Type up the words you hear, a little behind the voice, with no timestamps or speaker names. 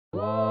So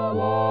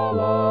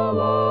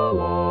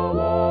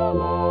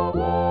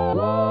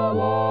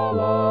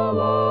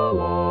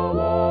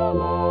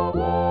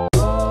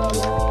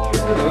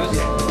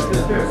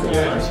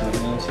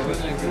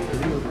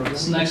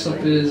next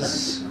up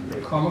is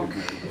Cormac,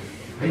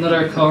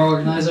 another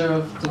co-organizer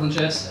of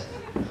DublinJS.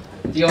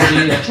 The OG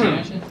actually,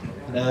 aren't you?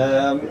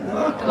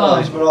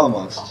 We're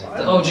almost.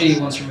 The OG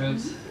once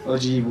removed.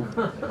 OG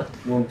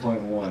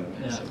 1.1.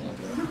 Yeah.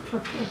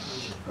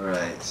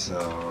 Alright,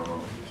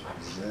 so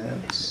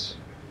that.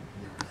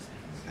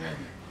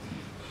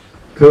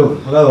 Cool.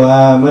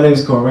 Hello, my name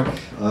is Cormac.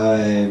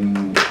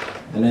 I'm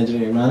an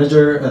engineering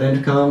manager at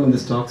Intercom, and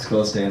this talk's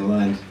called Staying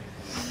Aligned.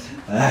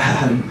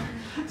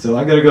 So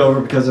I'm going to go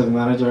over because I'm a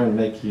manager and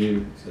make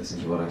you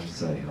listen to what I have to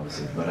say,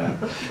 obviously. But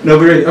no,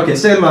 but really, okay,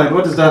 stay in line.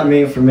 What does that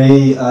mean for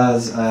me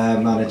as a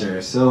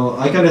manager? So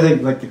I kind of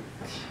think like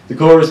the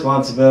core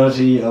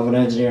responsibility of an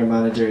engineering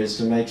manager is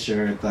to make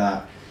sure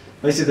that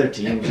basically their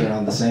teams are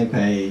on the same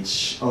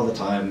page all the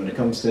time when it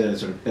comes to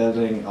sort of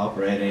building,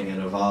 operating,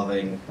 and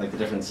evolving like the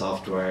different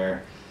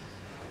software,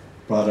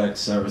 products,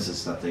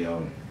 services that they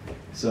own.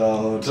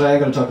 So today I'm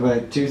going to talk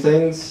about two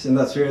things in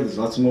that sphere. There's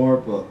lots more,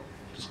 but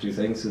just two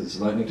things because it's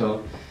a lightning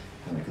talk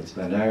and I could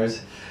spend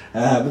hours.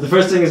 But the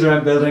first thing is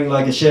around building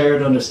like a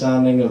shared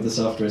understanding of the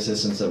software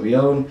systems that we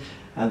own,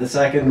 and the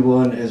second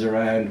one is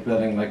around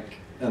building like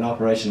an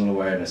operational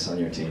awareness on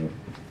your team.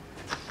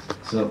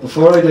 So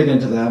before I dig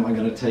into them, I'm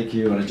going to take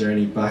you on a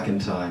journey back in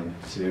time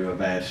to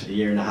about a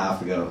year and a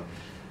half ago.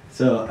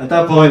 So at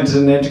that point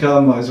in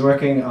Intercom, I was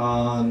working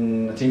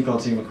on a team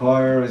called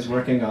McGuire. I was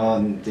working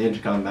on the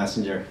Intercom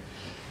Messenger.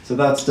 So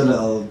that's the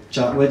little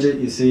chat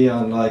widget you see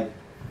on like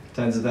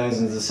tens of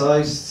thousands of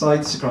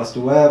sites across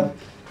the web.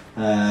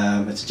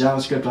 It's a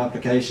JavaScript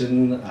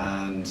application,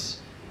 and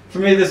for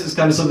me this is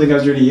kind of something I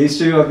was really used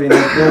to. I've been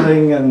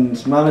building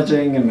and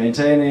managing and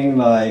maintaining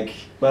like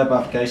web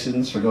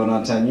applications for going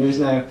on 10 years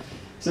now,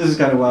 so this is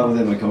kind of well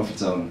within my comfort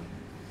zone.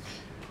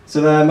 So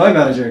then my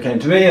manager came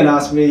to me and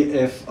asked me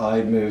if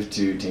I'd move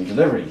to team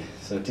delivery.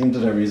 So team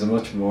delivery is a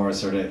much more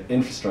sort of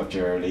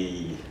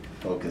infrastructurally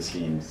focused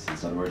team, is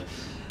that a word?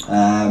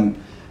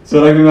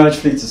 So like we manage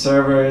fleets of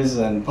servers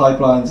and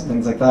pipelines and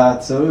things like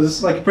that, so it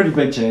was like a pretty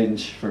big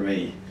change for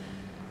me.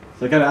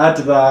 So kind of add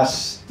to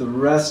that, the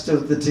rest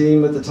of the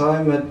team at the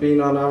time had been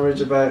on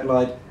average about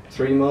like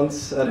 3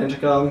 months at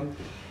Intercom,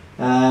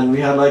 and we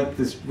had like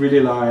this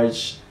really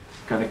large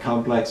kind of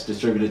complex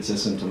distributed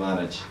system to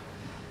manage.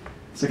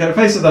 So kind of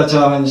faced with that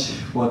challenge,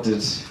 what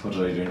did I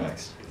do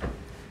next?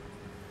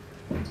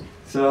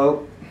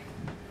 So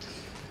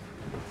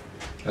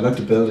I like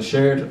to build a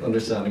shared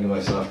understanding of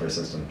my software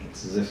system.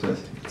 It's as if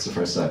it's the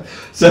first time.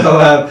 So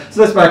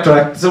let's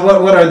backtrack. So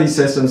what are these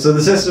systems? So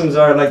the systems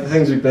are like the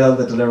things we build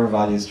that deliver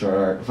value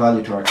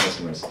to our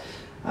customers.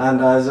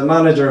 And as a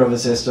manager of a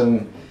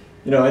system,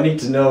 you know, I need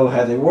to know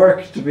how they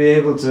work to be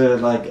able to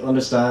like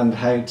understand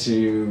how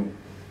to,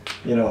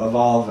 you know,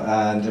 evolve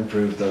and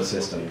improve those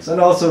systems.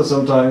 And also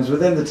sometimes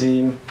within the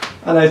team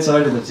and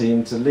outside of the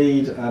team to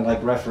lead and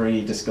like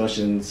referee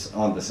discussions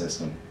on the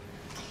system.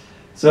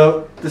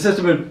 So the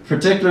system in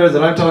particular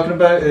that I'm talking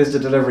about is the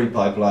delivery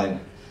pipeline.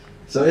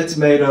 So it's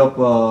made up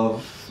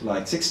of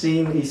like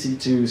 16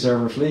 EC2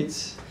 server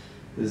fleets.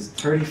 There's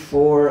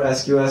 34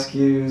 SQS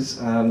queues,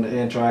 and it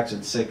interacts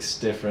with 6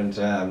 different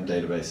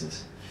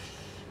databases.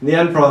 And the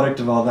end product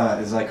of all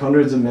that is like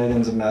hundreds of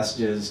millions of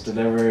messages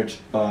delivered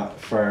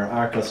for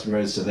our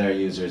customers to their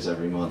users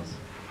every month.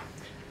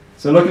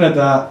 So looking at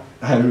that,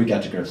 how do we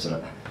get to grips with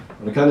it?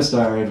 Well, it kind of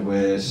started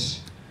with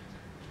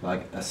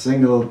like a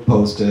single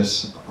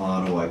post-it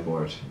on a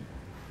whiteboard,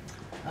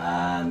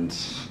 and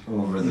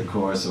over the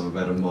course of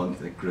about a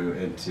month it grew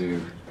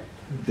into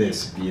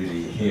this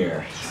beauty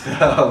here.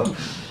 So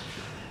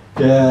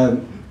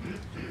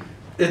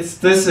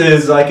this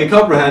is like a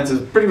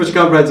pretty much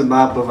comprehensive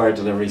map of our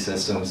delivery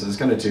systems. So there's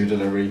kind of 2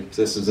 delivery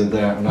systems in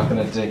there. I'm not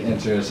going to dig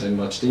into it in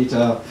much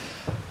detail,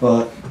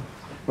 but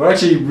we're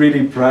actually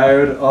really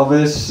proud of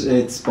it.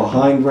 It's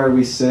behind where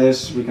we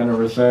sit. We kind of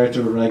refer to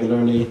it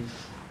regularly,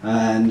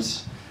 and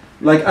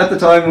like at the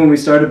time when we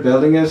started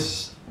building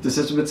it, the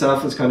system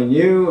itself was kind of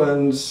new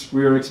and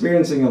we were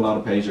experiencing a lot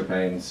of pager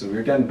pain. So we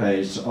were getting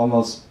paged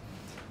almost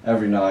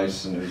every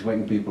night and it was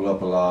waking people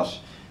up a lot.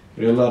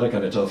 We had a lot of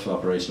kind of tough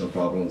operational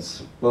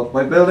problems. But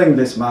by building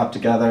this map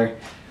together,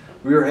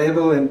 we were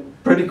able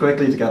pretty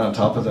quickly to get on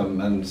top of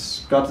them and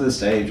got to the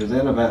stage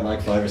within about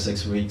like 5 or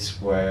 6 weeks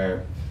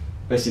where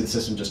basically the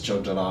system just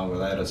chugged along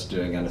without us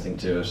doing anything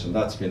to it, and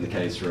that's been the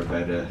case for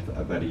about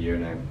a year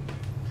now.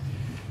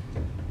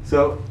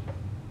 So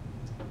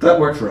that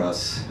worked for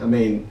us. I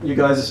mean, you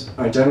guys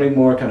are generally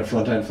more kind of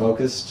front-end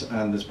focused,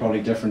 and there's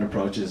probably different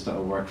approaches that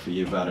will work for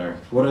you better.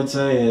 What I'd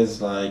say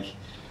is like,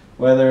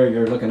 whether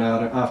you're looking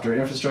after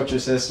infrastructure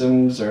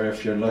systems or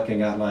if you're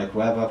looking at like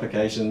web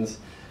applications,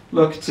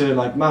 look to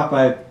like map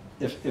out,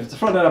 if it's a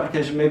front-end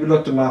application, maybe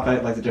look to map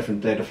out like the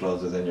different data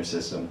flows within your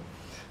system.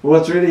 But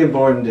what's really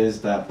important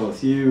is that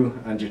both you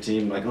and your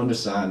team like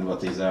understand what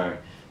these are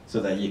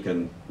so that you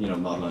can, you know,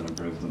 model and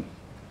improve them.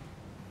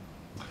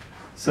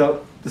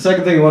 So the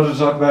second thing I wanted to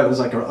talk about was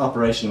like our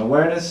operational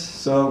awareness.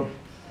 So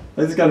I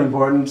think it's kind of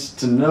important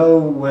to know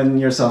when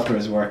your software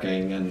is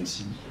working, and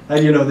how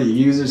do you know that your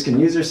users can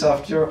use your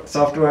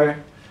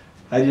software?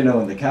 How do you know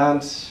when they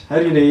can't? How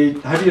do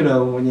you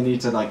know when you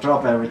need to like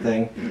drop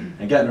everything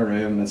and get in a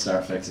room and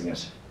start fixing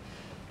it?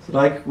 So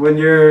like when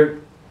you're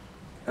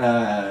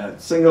a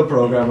single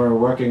programmer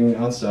working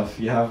on stuff,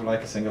 you have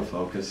like a single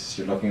focus,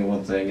 you're looking at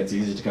one thing, it's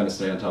easy to kind of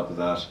stay on top of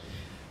that.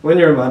 When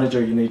you're a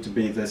manager, you need to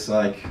be this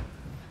like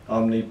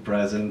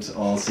omnipresent,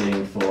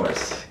 all-seeing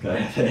force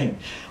kind of thing.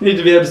 You need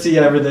to be able to see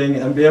everything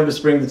and be able to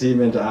spring the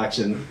team into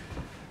action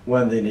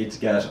when they need to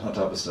get on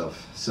top of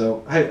stuff.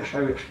 So how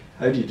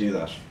do you do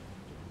that?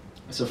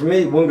 So for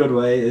me, one good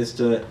way is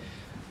to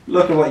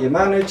look at what you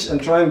manage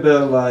and try and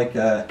build like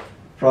a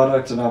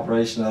product and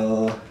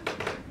operational,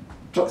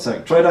 try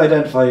to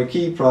identify your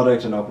key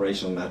product and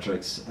operational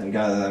metrics and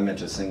gather them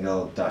into a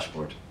single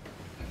dashboard.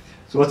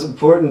 So what's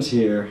important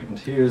here, and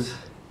here's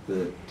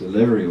the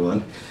delivery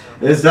one,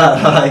 is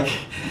that like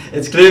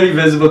it's clearly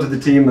visible to the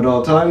team at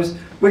all times,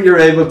 but you're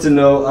able to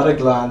know at a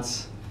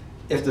glance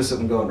if there's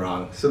something going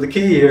wrong. So the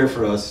key here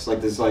for us,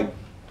 there's a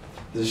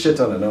shit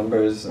ton of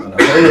numbers and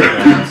a whole lot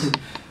of graphs,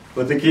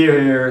 but the key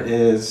here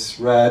is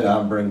red,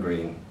 amber, and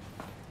green.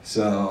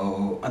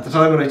 So at the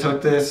time when I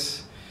took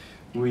this,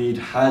 we'd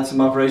had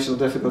some operational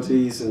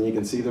difficulties, and you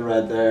can see the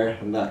red there,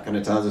 and that kind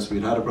of tells us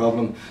we'd had a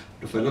problem.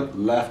 But if I look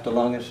left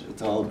along it,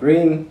 it's all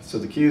green, so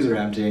the queues are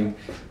emptying,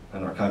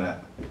 and we're kind of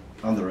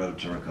on the road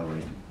to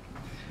recovery.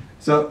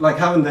 So like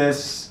having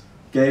this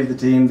gave the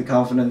team the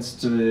confidence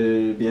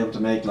to be able to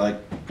make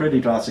like pretty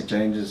drastic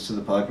changes to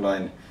the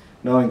pipeline,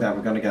 knowing that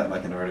we're going to get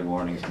like an early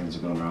warning if things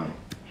are going wrong.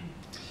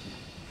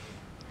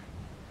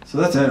 So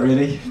that's it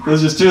really.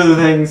 Those are just two of the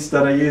things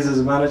that I use as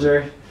a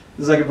manager.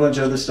 There's like a bunch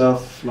of other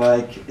stuff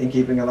like in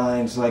keeping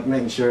aligned, like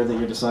making sure that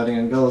you're deciding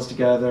on goals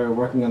together, or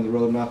working on the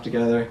roadmap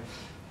together.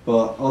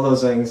 But all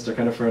those things, they're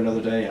kind of for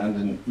another day and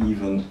an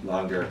even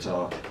longer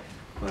talk.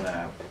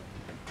 But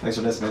thanks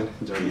for listening.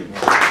 Enjoy your evening.